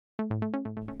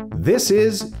This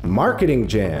is Marketing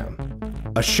Jam,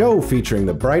 a show featuring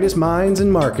the brightest minds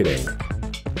in marketing.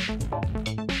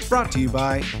 Brought to you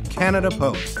by Canada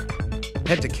Post.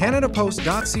 Head to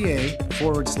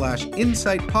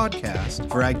canadapost.ca/insight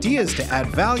podcast for ideas to add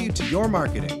value to your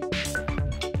marketing.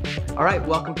 All right,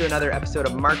 welcome to another episode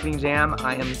of Marketing Jam.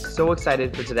 I am so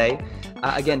excited for today.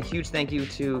 Again, huge thank you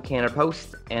to Canada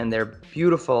Post and their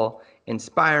beautiful,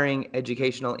 inspiring,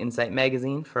 educational Insight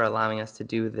magazine for allowing us to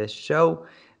do this show.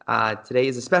 Today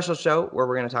is a special show where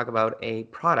we're going to talk about a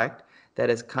product that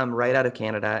has come right out of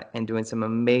Canada and doing some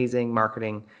amazing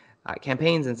marketing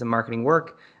campaigns and some marketing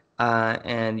work.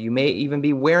 And you may even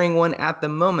be wearing one at the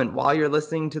moment while you're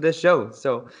listening to this show.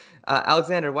 So,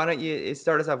 Alexander, why don't you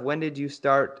start us off? When did you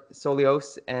start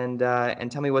Solios, and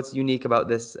tell me what's unique about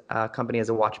this company as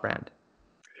a watch brand?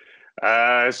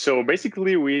 So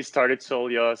basically, we started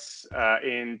Solios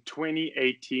in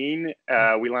 2018.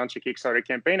 We launched a Kickstarter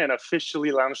campaign and officially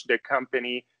launched the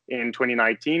company in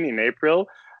 2019 in April.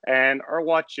 And our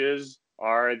watches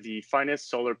are the finest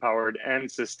solar-powered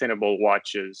and sustainable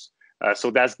watches.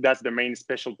 So that's the main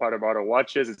special part about our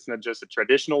watches. It's not just a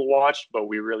traditional watch, but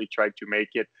we really try to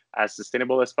make it as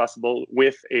sustainable as possible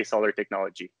with a solar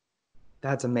technology.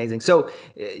 That's amazing. So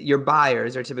your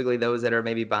buyers are typically those that are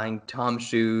maybe buying Tom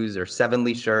shoes or Seven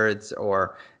Lee shirts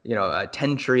or, a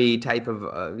Tentry type of,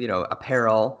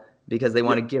 apparel because they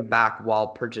want to give back while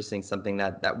purchasing something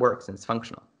that works and is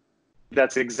functional.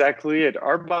 That's exactly it.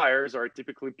 Our buyers are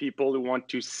typically people who want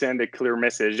to send a clear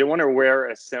message. They want to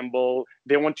wear a symbol.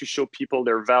 They want to show people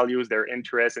their values, their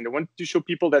interests, and they want to show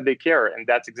people that they care. And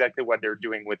that's exactly what they're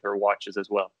doing with their watches as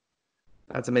well.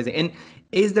 That's amazing. And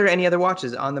is there any other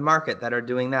watches on the market that are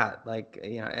doing that? Like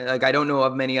I don't know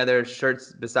of many other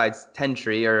shirts besides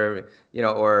Tentry or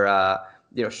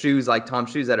shoes like Tom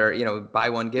shoes that are, buy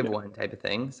one, give one type of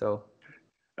thing. So.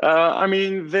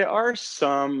 There are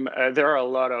some. There are a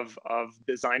lot of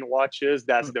design watches.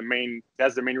 That's the main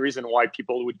reason why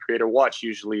people would create a watch,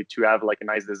 usually to have like a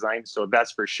nice design. So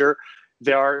that's for sure.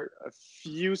 There are a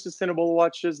few sustainable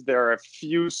watches. There are a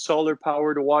few solar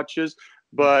powered watches,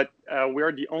 but we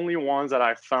are the only ones that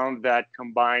I found that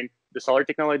combine the solar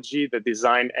technology, the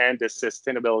design, and the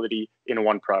sustainability in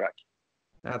one product.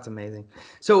 That's amazing.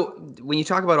 So when you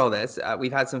talk about all this,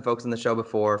 we've had some folks on the show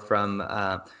before from.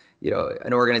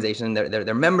 An organization,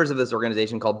 they're members of this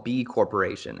organization called B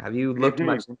Corporation. Have you looked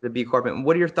much into the B Corp? And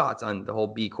what are your thoughts on the whole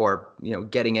B Corp,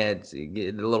 getting it,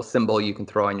 the little symbol you can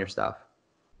throw on your stuff?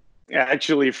 Yeah,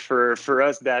 actually, for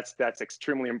us, that's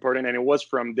extremely important, and it was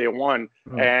from day one.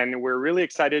 And we're really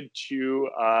excited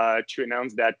to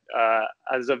announce that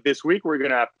as of this week, we're going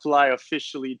to apply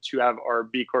officially to have our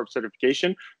B Corp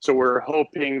certification. So we're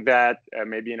hoping that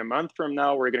maybe in a month from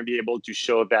now, we're going to be able to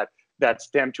show that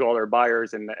stamp to all our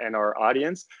buyers and our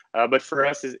audience. But for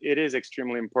us, it is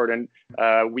extremely important.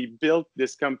 We built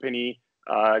this company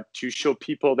to show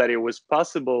people that it was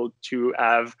possible to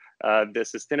have the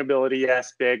sustainability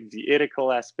aspect, the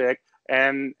ethical aspect,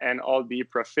 and all the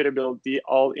profitability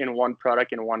all in one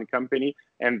product in one company.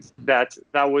 And that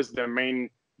was the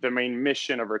main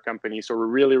mission of our company. So we're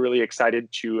really, really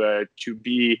excited to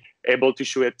be able to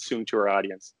show it soon to our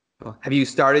audience. Have you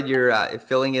started your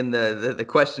filling in the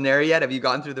questionnaire yet? Have you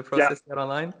gone through the process yet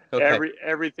online? Okay.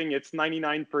 Everything, it's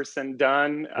 99%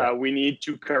 done. Yeah. We need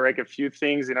to correct a few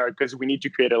things because we need to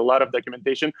create a lot of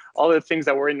documentation. All the things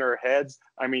that were in our heads,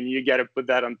 you got to put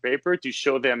that on paper to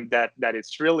show them that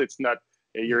it's real. It's not,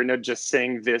 you're not just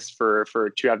saying this for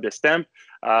to have the stamp.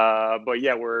 But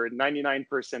yeah, we're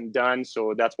 99% done.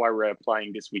 So that's why we're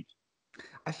applying this week.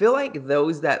 I feel like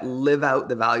those that live out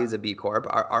the values of B Corp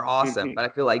are awesome, but I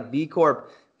feel like B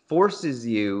Corp forces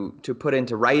you to put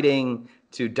into writing,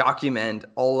 to document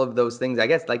all of those things, I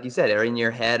guess, like you said, are in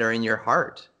your head or in your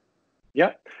heart.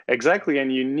 Yeah, exactly.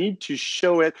 And you need to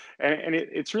show it. And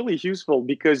it's really useful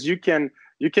because you can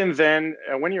then,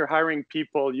 when you're hiring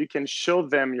people, you can show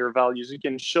them your values. You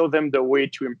can show them the way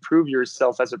to improve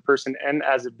yourself as a person and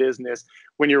as a business.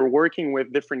 When you're working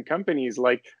with different companies,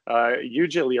 like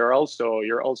usually you're also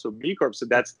B Corp. So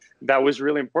that was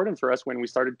really important for us when we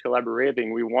started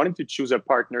collaborating. We wanted to choose a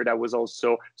partner that was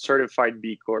also certified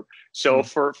B Corp. So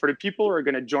for the people who are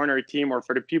going to join our team, or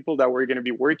for the people that we're going to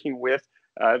be working with,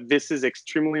 this is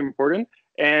extremely important.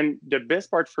 And the best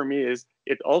part for me is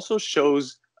it also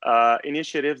shows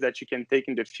initiatives that you can take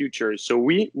in the future. So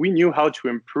we knew how to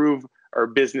improve our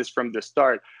business from the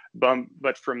start,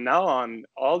 but from now on,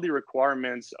 all the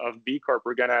requirements of B Corp,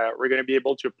 we're gonna be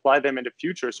able to apply them in the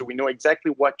future. So we know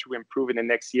exactly what to improve in the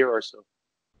next year or so.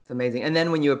 It's amazing. And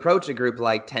then when you approach a group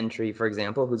like Tentry, for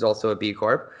example, who's also a B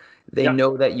Corp, they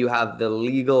know that you have the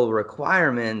legal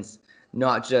requirements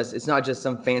it's not just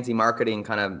some fancy marketing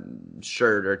kind of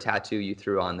shirt or tattoo you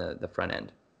threw on the front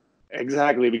end.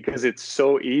 Exactly, because it's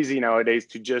so easy nowadays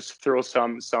to just throw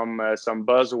some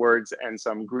buzzwords and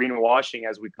some greenwashing,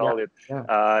 as we call it,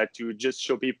 to just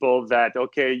show people that,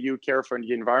 okay, you care for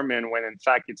the environment, when in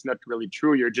fact it's not really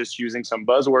true. You're just using some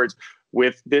buzzwords.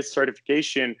 With this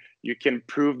certification, you can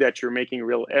prove that you're making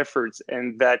real efforts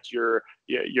and that your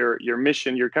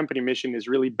mission, your company mission, is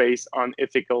really based on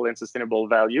ethical and sustainable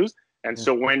values. And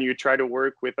so when you try to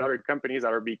work with other companies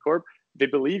that are B Corp, they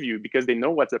believe you because they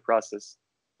know what's the process.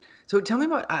 So tell me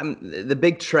about the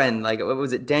big trend. Like, what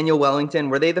was it, Daniel Wellington?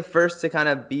 Were they the first to kind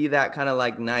of be that kind of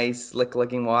like nice,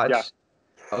 slick-looking watch? Yeah.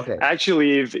 Okay.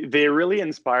 Actually, they really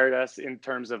inspired us in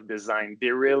terms of design.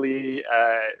 They really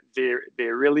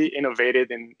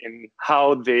innovated in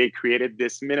how they created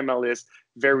this minimalist,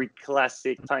 very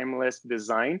classic, timeless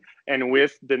design. And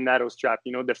with the NATO strap,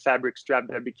 the fabric strap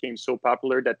that became so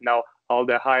popular that now all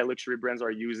the high luxury brands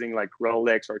are using, like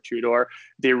Rolex or Tudor,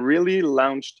 they really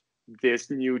launched this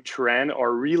new trend,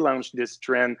 or relaunched this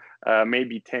trend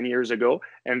maybe 10 years ago.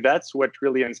 And that's what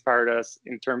really inspired us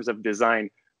in terms of design.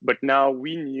 But now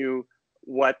we knew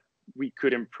what we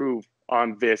could improve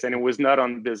on this. And it was not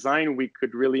on design. We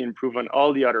could really improve on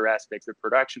all the other aspects, the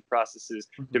production processes,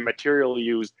 the material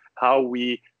used, how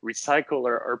we recycle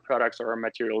our products or our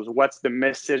materials. What's the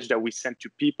message that we send to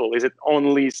people? Is it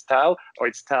only style, or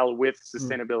it's style with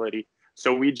sustainability?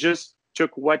 So we just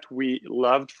took what we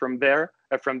loved from them,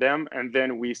 and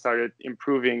then we started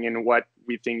improving in what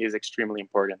we think is extremely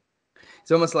important.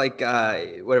 It's almost like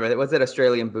whatever. What's that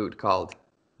Australian boot called?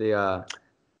 The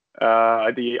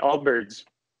Allbirds.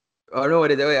 Oh no,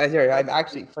 it is. I'm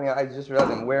actually funny. I just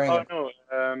realized I'm wearing. No,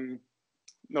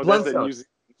 that's the New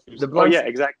Zealand. Oh yeah,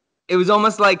 exactly. It was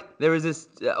almost like there was this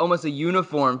almost a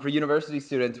uniform for university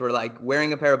students, were like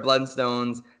wearing a pair of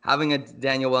Bloodstones, having a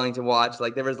Daniel Wellington watch.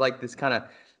 Like there was like this kind of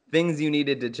things you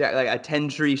needed to check, like a 10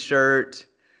 tree shirt.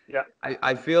 Yeah.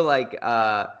 I feel like,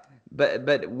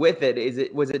 but with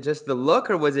it, was it just the look,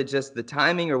 or was it just the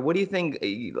timing, or what do you think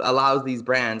allows these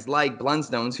brands like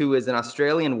Blundstones, who is an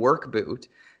Australian work boot,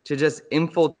 to just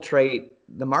infiltrate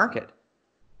the market?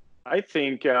 I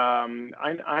think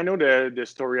I know the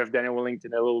story of Daniel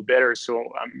Wellington a little better,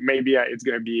 so maybe it's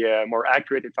going to be more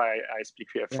accurate if I speak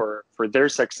for their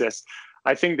success.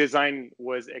 I think design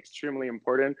was extremely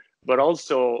important, but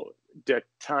also the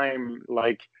time,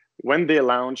 like when they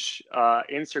launched,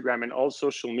 Instagram and all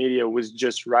social media was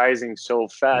just rising so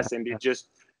fast, and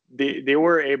they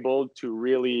were able to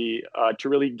really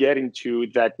get into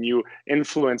that new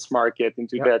influence market,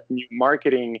 into that new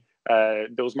marketing,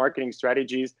 those marketing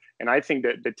strategies. And I think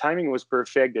that the timing was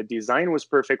perfect, the design was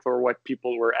perfect for what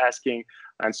people were asking,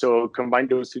 and so combine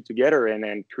those two together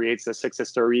and creates a success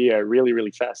story really,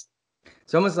 really fast.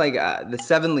 It's almost like the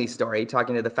Sevenly story,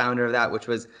 talking to the founder of that, which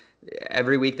was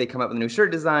every week they come up with a new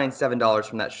shirt design, $7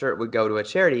 from that shirt would go to a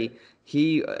charity.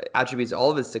 He attributes all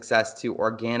of his success to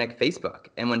organic Facebook.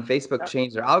 And when Facebook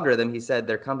changed their algorithm, he said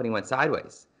their company went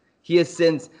sideways. He has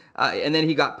since, and then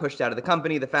he got pushed out of the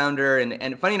company, the founder.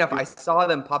 And funny enough, I saw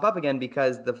them pop up again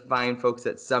because the fine folks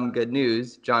at Some Good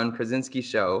News, John Krasinski's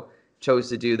show, chose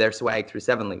to do their swag through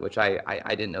Sevenly, which I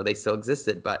didn't know they still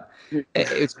existed. But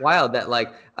it's wild that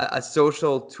like a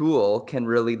social tool can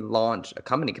really launch a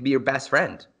company. It could be your best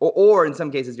friend, or in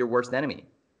some cases your worst enemy.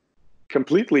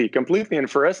 Completely. And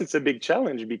for us, it's a big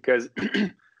challenge because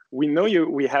we know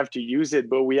we have to use it,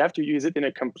 but we have to use it in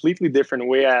a completely different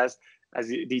way as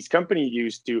these companies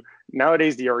used to.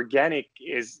 Nowadays, the organic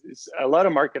is a lot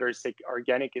of marketers say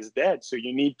organic is dead. So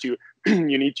you need to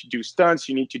do stunts,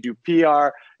 you need to do PR,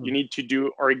 you need to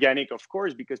do organic, of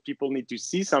course, because people need to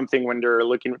see something when they're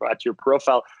looking at your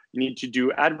profile. You need to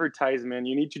do advertisement,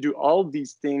 you need to do all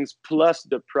these things plus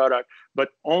the product, but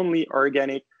only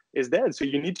organic is dead. So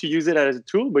you need to use it as a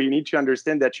tool, but you need to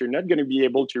understand that you're not going to be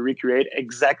able to recreate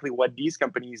exactly what these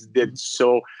companies did.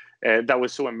 So that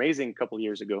was so amazing a couple of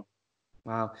years ago.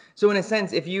 Wow. So in a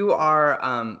sense, if you are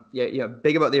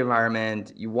big about the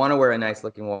environment, you want to wear a nice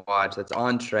looking watch that's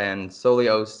on trend,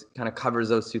 Solios kind of covers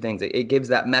those two things. It gives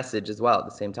that message as well at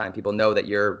the same time. People know that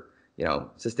you're,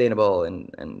 sustainable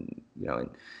and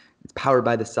it's powered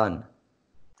by the sun.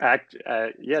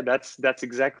 That's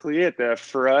exactly it.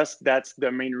 For us, that's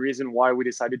the main reason why we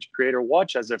decided to create our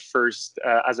watch as a first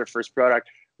product.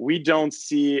 We don't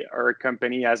see our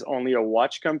company as only a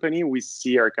watch company. We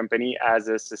see our company as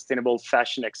a sustainable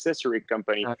fashion accessory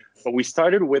company. But we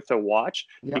started with a watch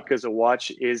because a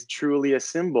watch is truly a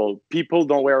symbol. People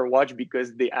don't wear a watch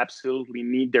because they absolutely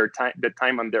need the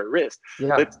time on their wrist.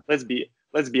 Let's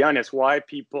be honest. Why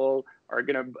people are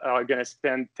gonna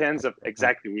spend tens of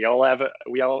we all have a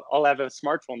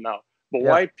smartphone now. But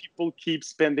why people keep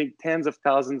spending tens of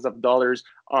thousands of dollars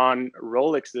on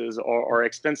Rolexes or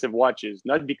expensive watches?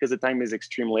 Not because the time is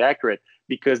extremely accurate,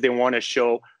 because they want to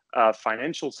show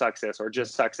financial success or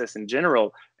just success in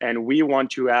general. And we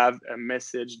want to have a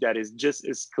message that is just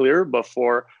as clear, but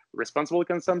for responsible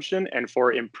consumption and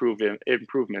for improvement,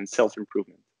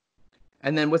 self-improvement.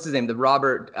 And then what's his name? The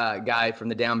Robert guy from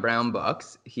the Dan Brown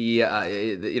books. He,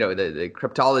 the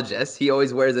cryptologist. He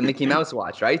always wears a Mickey Mouse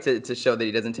watch, right, to show that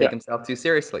he doesn't take himself too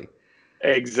seriously.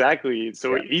 Exactly.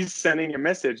 So he's sending a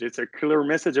message. It's a clear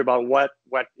message about what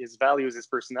his values, his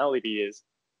personality is.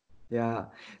 Yeah.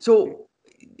 So,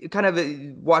 kind of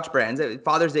watch brands.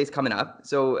 Father's Day is coming up.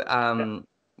 So,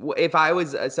 if I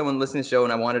was someone listening to the show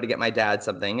and I wanted to get my dad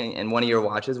something and one of your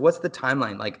watches, what's the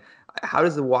timeline? Like, how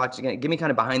does the watch, give me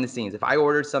kind of behind the scenes. If I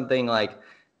ordered something like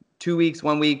 2 weeks,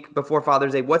 1 week before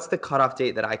Father's Day, what's the cutoff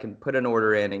date that I can put an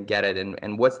order in and get it?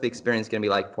 And what's the experience going to be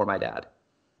like for my dad?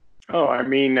 Oh, I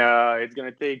mean, it's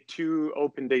going to take 2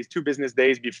 business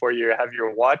days before you have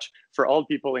your watch. For all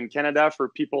people in Canada, for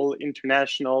people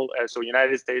international, so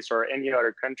United States or any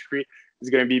other country, it's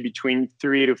going to be between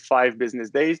 3 to 5 business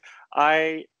days.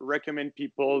 I recommend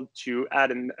people to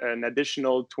add an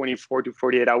additional 24 to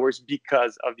 48 hours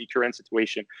because of the current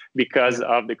situation, because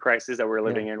of the crisis that we're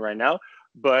living in right now.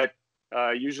 But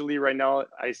usually right now,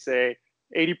 I say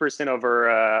 80% of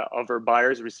our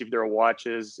buyers receive their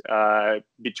watches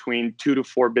between 2 to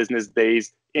 4 business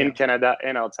days in Canada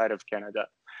and outside of Canada.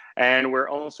 And we're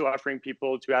also offering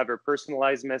people to have a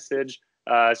personalized message.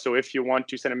 So if you want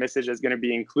to send a message that's going to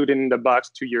be included in the box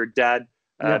to your dad,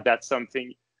 that's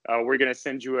something we're going to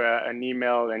send you an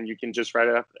email, and you can just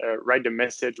write the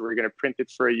message. We're going to print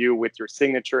it for you with your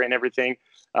signature and everything.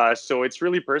 So it's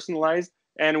really personalized.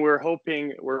 And we're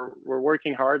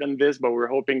working hard on this, but we're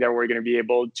hoping that we're going to be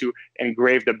able to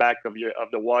engrave the back of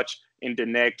the watch in the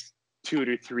next 2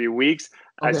 to 3 weeks.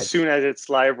 Okay. As soon as it's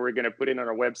live, we're going to put it on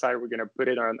our website. We're going to put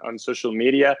it on social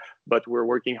media, but we're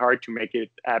working hard to make it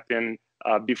happen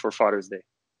before Father's Day.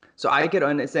 So I could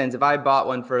understand if I bought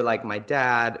one for like my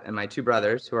dad and my 2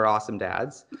 brothers who are awesome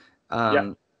dads.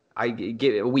 I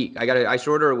give it a week. I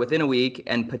should order it within a week,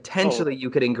 and potentially you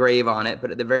could engrave on it,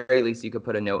 but at the very least you could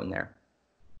put a note in there.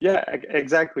 Yeah,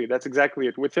 exactly. That's exactly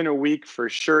it. Within a week, for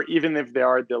sure, even if there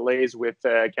are delays with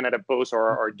Canada Post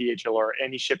or DHL or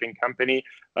any shipping company,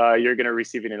 you're going to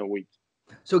receive it in a week.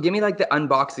 So give me like the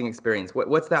unboxing experience.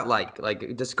 What's that like?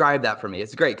 Like, describe that for me.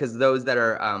 It's great because those that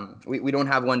are, we don't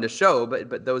have one to show,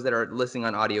 but those that are listening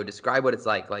on audio, describe what it's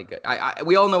like. Like,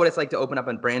 we all know what it's like to open up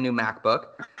a brand new MacBook,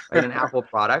 right, an Apple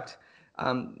product.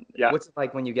 What's it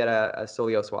like when you get a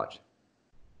Solios watch?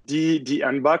 The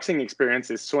unboxing experience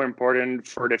is so important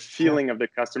for the feeling of the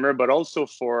customer, but also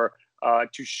for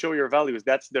to show your values.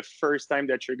 That's the first time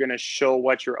that you're going to show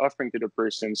what you're offering to the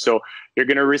person. So you're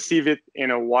going to receive it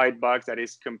in a white box that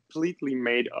is completely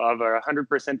made of 100%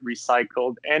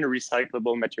 recycled and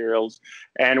recyclable materials.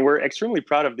 And we're extremely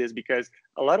proud of this because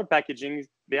a lot of packaging,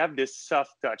 they have this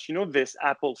soft touch. You know, this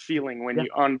Apple feeling when you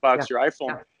unbox your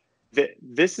iPhone.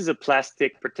 This is a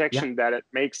plastic protection that it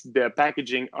makes the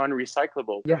packaging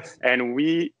unrecyclable. Yes. And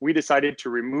we decided to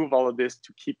remove all of this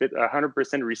to keep it 100%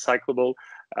 recyclable.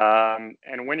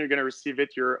 And when you're going to receive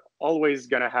it, you're always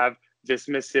going to have this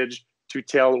message to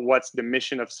tell what's the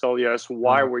mission of Solios,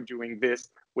 why we're doing this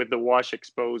with the watch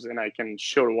exposed. And I can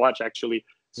show the watch actually.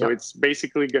 So it's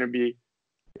basically going to be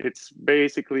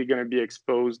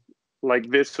exposed like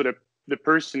this, so that the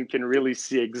person can really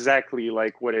see exactly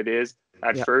like what it is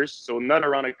at first. So not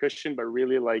around a cushion, but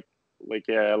really like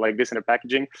this in a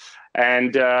packaging.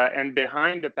 And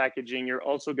behind the packaging, you're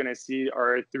also going to see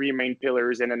our 3 main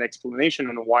pillars and an explanation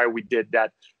on why we did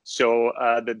that. So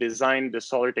the design, the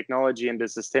solar technology, and the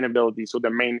sustainability. So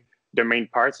the main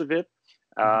parts of it.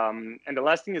 And the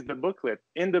last thing is the booklet.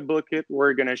 In the booklet,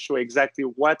 we're going to show exactly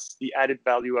what's the added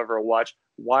value of our watch,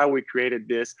 why we created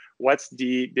this, what's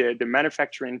the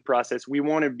manufacturing process. We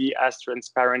want to be as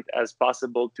transparent as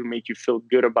possible to make you feel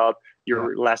good about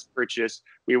your last purchase.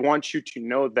 We want you to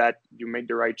know that you made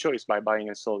the right choice by buying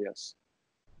a Solios.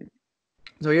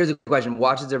 So here's a question.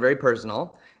 Watches are very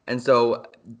personal. And so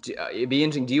it'd be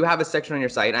interesting. Do you have a section on your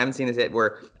site? I haven't seen this yet,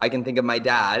 where I can think of my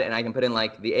dad and I can put in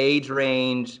like the age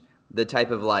range, the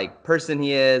type of like person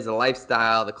he is, the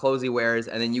lifestyle, the clothes he wears,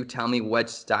 and then you tell me which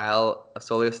style of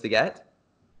Solios to get?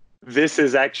 This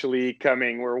is actually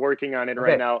coming. We're working on it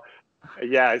right now.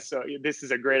 Yeah, so this is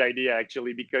a great idea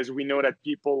actually, because we know that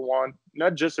people want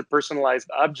not just a personalized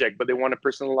object, but they want a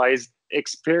personalized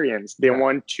experience. They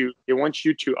want you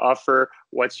to offer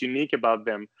what's unique about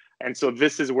them. And so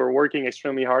we're working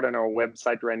extremely hard on our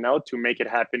website right now to make it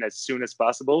happen as soon as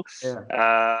possible.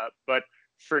 But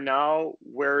for now,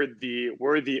 we're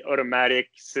the automatic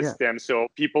system. So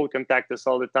people contact us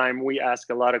all the time. We ask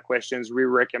a lot of questions. We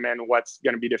recommend what's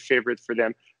going to be the favorite for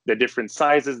them, the different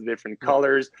sizes, the different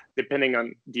colors, depending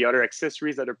on the other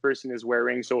accessories that a person is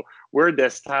wearing. So we're the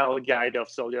style guide of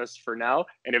Solios for now,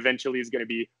 and eventually it's going to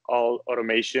be all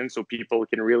automation, so people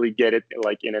can really get it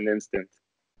like in an instant.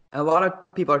 A lot of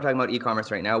people are talking about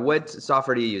e-commerce right now. What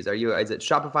software do you use? Is it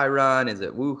Shopify Run? Is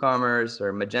it WooCommerce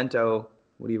or Magento?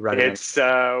 What are you running?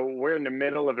 We're in the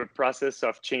middle of a process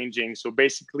of changing. So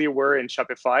basically we're in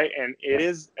Shopify, and it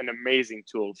is an amazing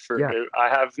tool. I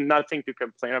have nothing to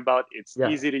complain about. It's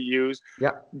easy to use.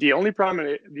 The only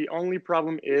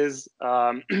problem is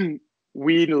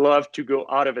we love to go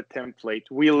out of a template.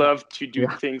 We love to do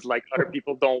things like other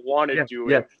people don't want to do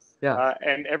it.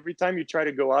 And every time you try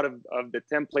to go out of the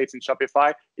templates in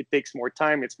Shopify, it takes more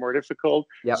time. It's more difficult.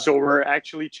 So we're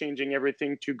actually changing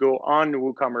everything to go on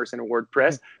WooCommerce and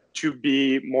WordPress to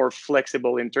be more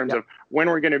flexible in terms of when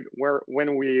we're gonna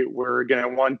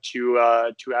want to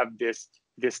have this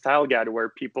style guide where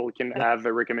people can have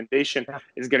a recommendation.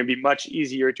 It's going to be much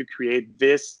easier to create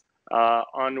this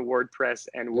on WordPress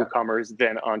and WooCommerce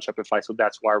than on Shopify. So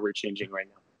that's why we're changing right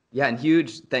now. Yeah, and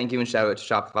huge thank you and shout out to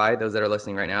Shopify, those that are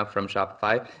listening right now from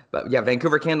Shopify. But yeah,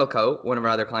 Vancouver Candle Co., one of our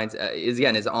other clients, is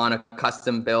on a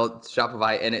custom built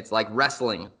Shopify, and it's like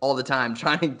wrestling all the time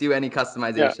trying to do any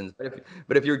customizations.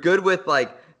 But if you're good with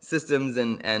like systems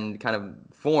and kind of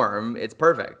form, it's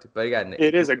perfect. But again,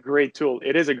 it is a great tool.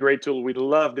 We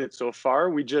loved it so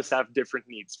far. We just have different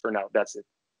needs for now. That's it.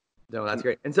 No, that's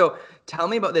great. And so tell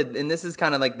me about and this is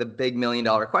kind of like the big $1 million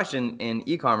question in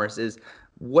e-commerce is,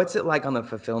 what's it like on the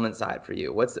fulfillment side for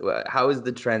you? How is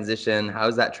the transition? How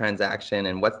is that transaction?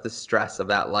 And what's the stress of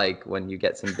that like when you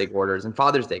get some big orders and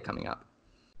Father's Day coming up?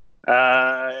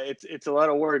 It's a lot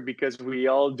of work because we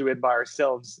all do it by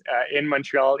ourselves in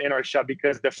Montreal in our shop,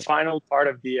 because the final part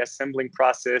of the assembling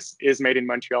process is made in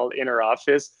Montreal in our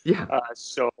office.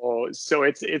 So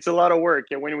it's a lot of work.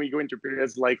 And when we go into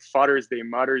periods like Father's Day,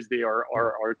 Mother's Day,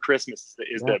 or Christmas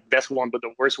is the best one, but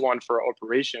the worst one for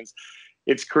operations.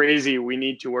 It's crazy. We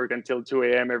need to work until 2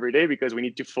 a.m. every day because we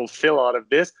need to fulfill all of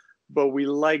this. But we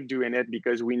like doing it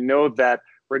because we know that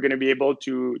we're going to be able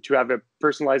to have a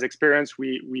personalized experience.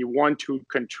 We want to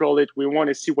control it. We want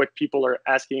to see what people are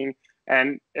asking.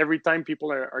 And every time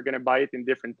people are going to buy it in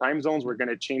different time zones, we're going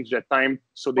to change that time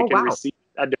so they can receive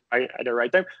at the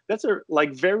right time. That's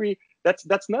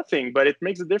that's nothing, but it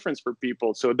makes a difference for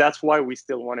people. So that's why we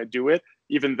still want to do it,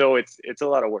 even though it's a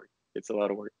lot of work. It's a lot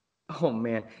of work. Oh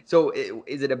man! So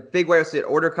is it a big warehouse? So the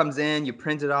order comes in, you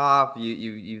print it off,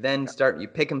 you then you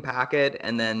pick and pack it,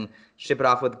 and then ship it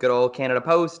off with good old Canada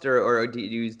Post, or do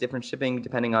you use different shipping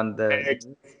depending on the?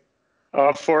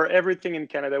 For everything in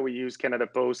Canada, we use Canada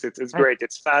Post. It's great.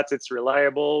 It's fast. It's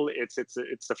reliable. It's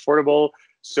affordable.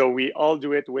 So we all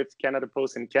do it with Canada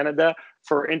Post in Canada.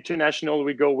 For international,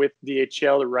 we go with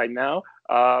DHL right now.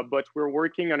 But we're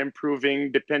working on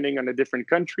improving depending on a different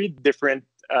country. Different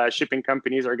shipping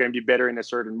companies are going to be better in a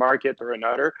certain market or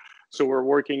another. So we're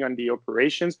working on the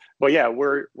operations. But yeah,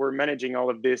 we're managing all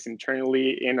of this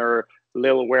internally in our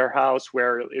little warehouse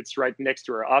where it's right next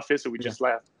to our office. So we just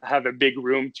have a big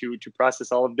room to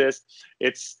process all of this.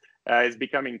 It's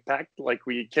becoming packed. Like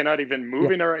we cannot even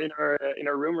move in our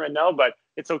room right now, but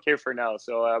it's okay for now.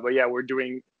 So but yeah, we're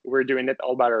doing it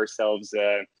all by ourselves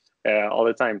all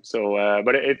the time. So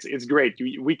but it's great.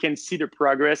 We can see the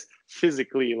progress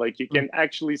physically. Like you can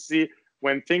actually see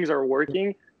when things are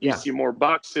working. You see more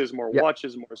boxes, more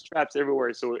watches, more straps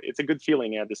everywhere. So it's a good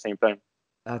feeling at the same time.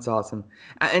 That's awesome.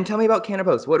 And tell me about Canada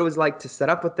Post. What it was like to set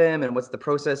up with them, and what's the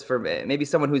process for maybe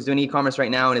someone who's doing e-commerce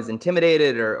right now and is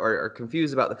intimidated or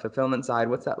confused about the fulfillment side?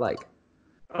 What's that like?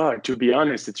 To be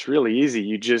honest, it's really easy.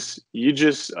 You just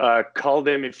call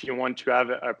them if you want to have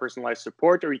a personalized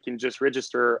support, or you can just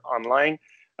register online.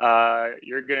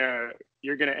 You're gonna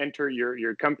enter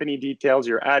your company details,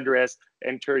 your address,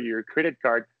 enter your credit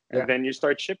card, and then you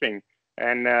start shipping.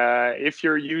 And if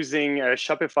you're using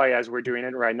Shopify as we're doing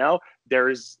it right now,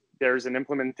 there's an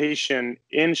implementation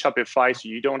in Shopify, so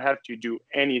you don't have to do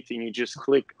anything. You just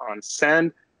click on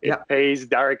send. It pays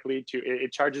directly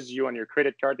it charges you on your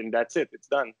credit card, and that's it. It's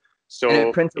done. So and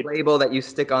it prints a label that you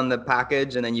stick on the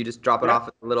package, and then you just drop it off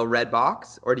in a little red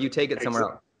box, or do you take it somewhere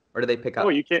else, or do they pick up? Oh,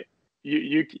 you can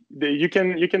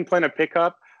plan a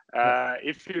pickup.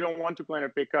 If you don't want to plan a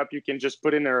pickup, you can just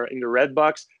put in the red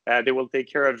box. They will take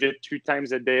care of it 2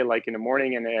 times a day, like in the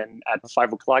morning and at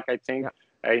 5 o'clock, I think,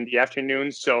 in the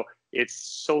afternoon. So it's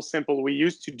so simple. We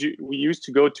used to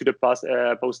go to the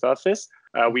post office.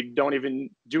 We don't even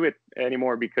do it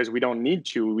anymore because we don't need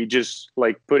to. We just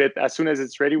like put it as soon as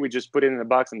it's ready. We just put it in the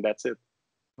box, and that's it.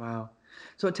 Wow.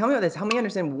 So tell me about this. Help me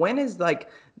understand, when is, like,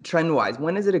 trend wise,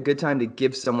 when is it a good time to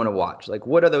give someone a watch? Like,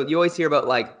 what are you always hear about,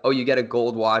 like, oh, you get a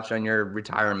gold watch on your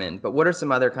retirement, but what are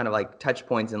some other kind of like touch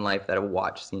points in life that a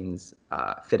watch seems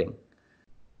fitting?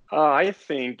 I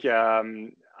think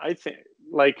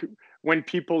like when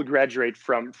people graduate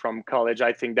from college,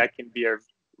 I think that can be a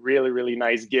really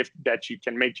nice gift that you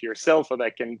can make to yourself, or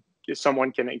that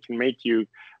someone can make you.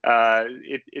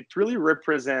 It really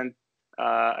represents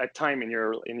a time in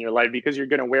your life, because you're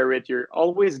gonna wear it. You're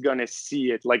always gonna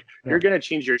see it. Like, Yeah. you're gonna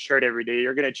change your shirt every day.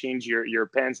 You're gonna change your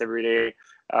pants every day.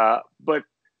 But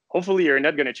hopefully you're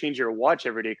not going to change your watch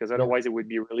every day, because otherwise it would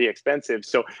be really expensive.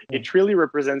 So it really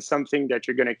represents something that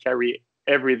you're going to carry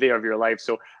every day of your life.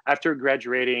 So after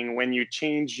graduating, when you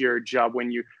change your job, when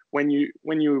you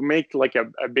make like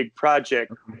a big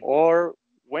project, or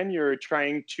when you're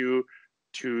trying to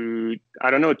I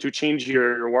don't know, to change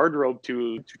your wardrobe,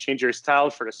 to change your style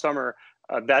for the summer,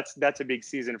 that's a big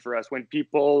season for us, when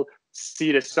people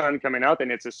see the sun coming out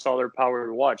and it's a solar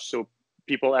powered watch. So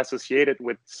people associate it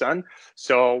with sun.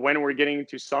 So when we're getting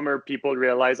into summer, people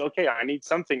realize, okay, I need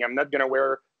something. I'm not going to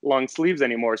wear long sleeves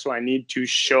anymore. So I need to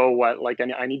show what, like,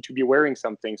 I need to be wearing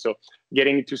something. So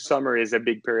getting into summer is a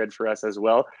big period for us as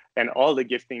well. And all the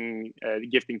gifting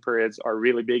periods are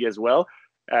really big as well.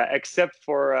 Except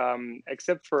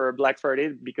for Black Friday,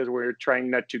 because we're trying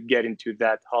not to get into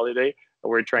that holiday.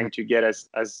 We're trying to get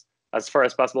as far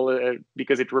as possible,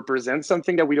 because it represents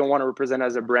something that we don't want to represent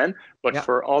as a brand. But Yeah.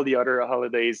 for all the other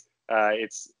holidays,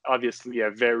 it's obviously a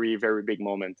very big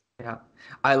moment. Yeah.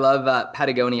 I love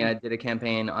Patagonia did a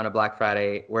campaign on a Black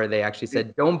Friday where they actually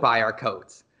said, don't buy our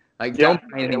coats. Like, Yeah, don't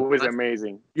buy it anything. was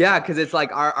amazing. Yeah, because it's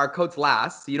like our coats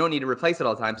last, so you don't need to replace it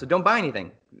all the time. So don't buy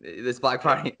anything this Black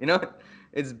Friday.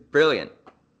 It's brilliant.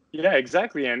 Yeah,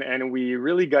 exactly, and we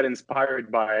really got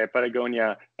inspired by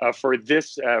Patagonia for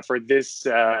this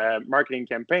marketing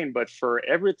campaign. But for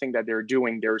everything that they're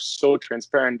doing, they're so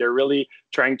transparent. They're really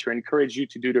trying to encourage you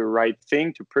to do the right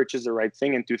thing, to purchase the right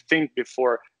thing, and to think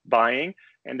before buying.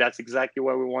 And that's exactly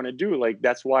what we want to do. Like,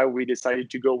 that's why we decided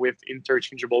to go with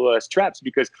interchangeable straps,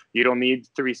 because you don't need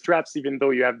 3 straps, even though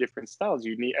you have different styles.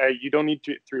 You don't need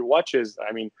 3 watches.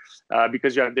 I mean,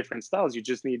 because you have different styles, you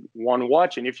just need 1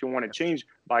 watch. And if you want to change,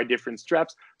 buy different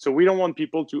straps. So we don't want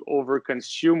people to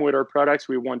over-consume with our products.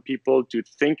 We want people to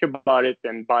think about it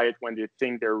and buy it when they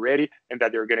think they're ready, and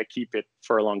that they're going to keep it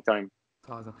for a long time.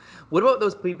 Awesome. What about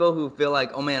those people who feel like,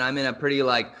 oh man, I'm in a pretty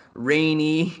like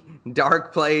rainy,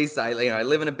 dark place. I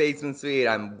live in a basement suite.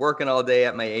 I'm working all day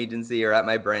at my agency or at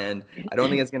my brand. I don't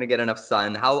think it's going to get enough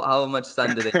sun. How much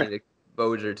sun do they need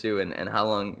exposure to, and how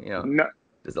long, No,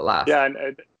 does it last? yeah,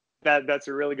 and that's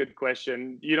a really good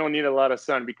question. You don't need a lot of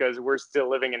sun, because we're still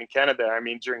living in Canada. I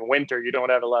mean, during winter, you don't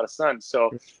have a lot of sun.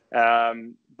 So,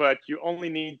 but you only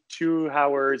need 2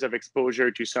 hours of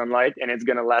exposure to sunlight, and it's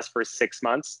going to last for 6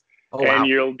 months. Oh, wow. And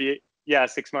you'll be,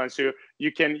 6 months. So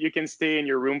you can stay in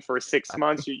your room for 6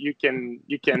 months. You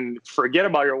can forget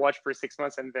about your watch for 6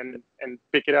 months, and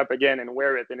pick it up again and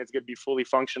wear it, and it's going to be fully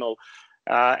functional.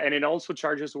 And it also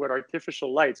charges with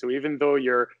artificial light. So even though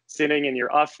you're sitting in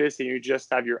your office and you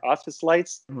just have your office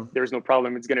lights, there's no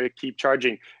problem. It's going to keep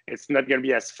charging. It's not going to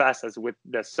be as fast as with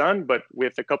the sun, but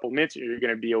with a couple minutes, you're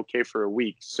going to be okay for a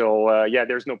week. So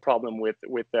there's no problem with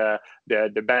the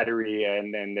battery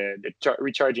and the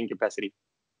recharging capacity.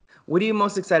 What are you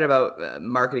most excited about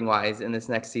marketing wise in this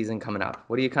next season coming up?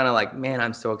 What are you kind of like, man,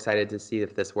 I'm so excited to see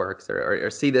if this works, or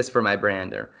see this for my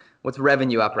brand, or what's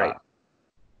revenue up right?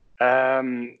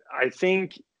 I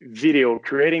think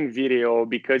creating video,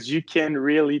 because you can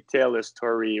really tell a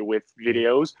story with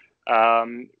videos.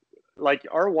 Like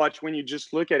our watch, when you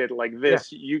just look at it like this,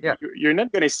 you're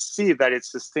not going to see that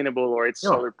it's sustainable or it's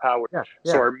solar powered.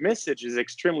 So our message is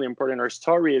extremely important. Our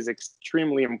story is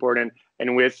extremely important.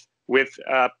 And with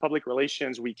public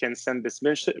relations, we can send this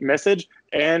message,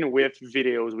 and with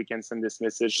videos, we can send this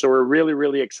message. So we're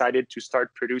really excited to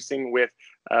start producing with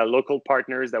local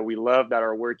partners that we love, that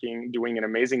are doing an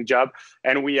amazing job.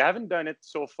 And we haven't done it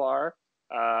so far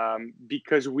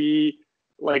because we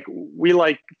like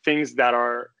things that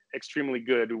are extremely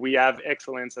good. We have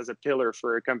excellence as a pillar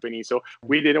for a company. So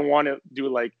we didn't want to do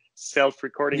like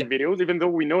self-recording videos, even though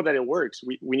we know that it works.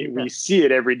 We see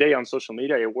it every day on social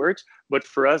media, it works. But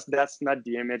for us, that's not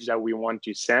the image that we want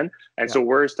to send. And so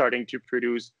we're starting to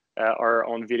produce our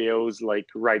own videos like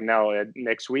right now,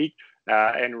 next week.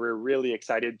 And we're really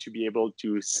excited to be able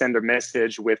to send a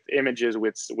message with images,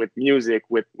 with music,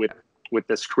 with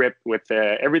the script, with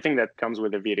everything that comes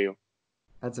with a video.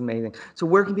 That's amazing. So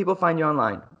where can people find you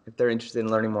online if they're interested in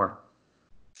learning more?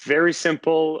 Very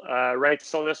simple. Write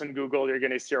Solios on Google. You're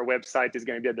going to see our website is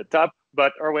going to be at the top,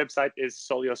 but our website is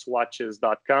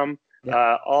solioswatches.com.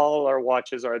 Yeah. All our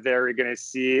watches are there. You're going to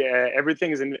see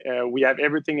everything is in. We have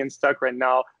everything in stock right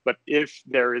now, but if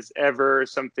there is ever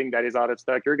something that is out of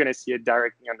stock, you're going to see it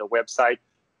directly on the website.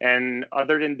 And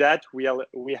other than that, we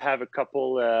have a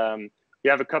couple. We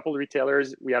have a couple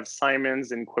retailers. We have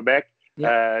Simon's in Quebec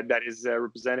that is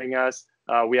representing us.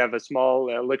 We have a small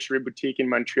luxury boutique in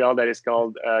Montreal that is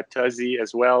called Tuzzy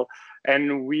as well.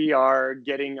 And we are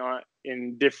getting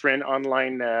in different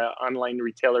online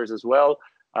retailers as well.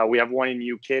 We have one in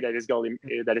UK that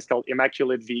is called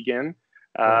Immaculate Vegan.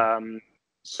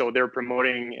 So they're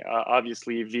promoting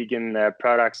obviously vegan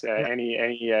products,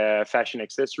 any fashion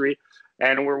accessory.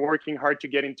 And we're working hard to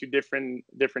get into different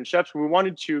shops. We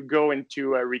wanted to go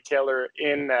into a retailer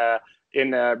in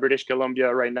British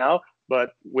Columbia right now,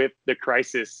 but with the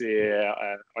crisis,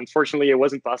 unfortunately, it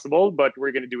wasn't possible. But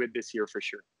we're going to do it this year for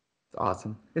sure.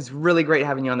 Awesome. It's really great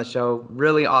having you on the show.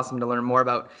 Really awesome to learn more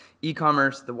about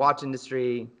e-commerce, the watch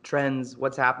industry, trends,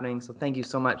 what's happening. So thank you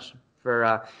so much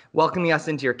for welcoming us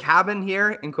into your cabin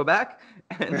here in Quebec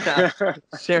and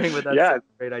sharing with us some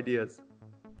great ideas.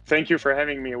 Thank you for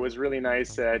having me. It was really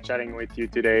nice chatting with you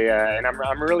today. And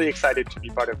I'm really excited to be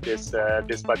part of this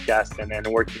podcast and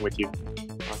working with you.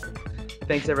 Awesome.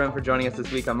 Thanks everyone for joining us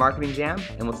this week on Marketing Jam,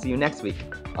 and we'll see you next week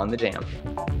on The Jam.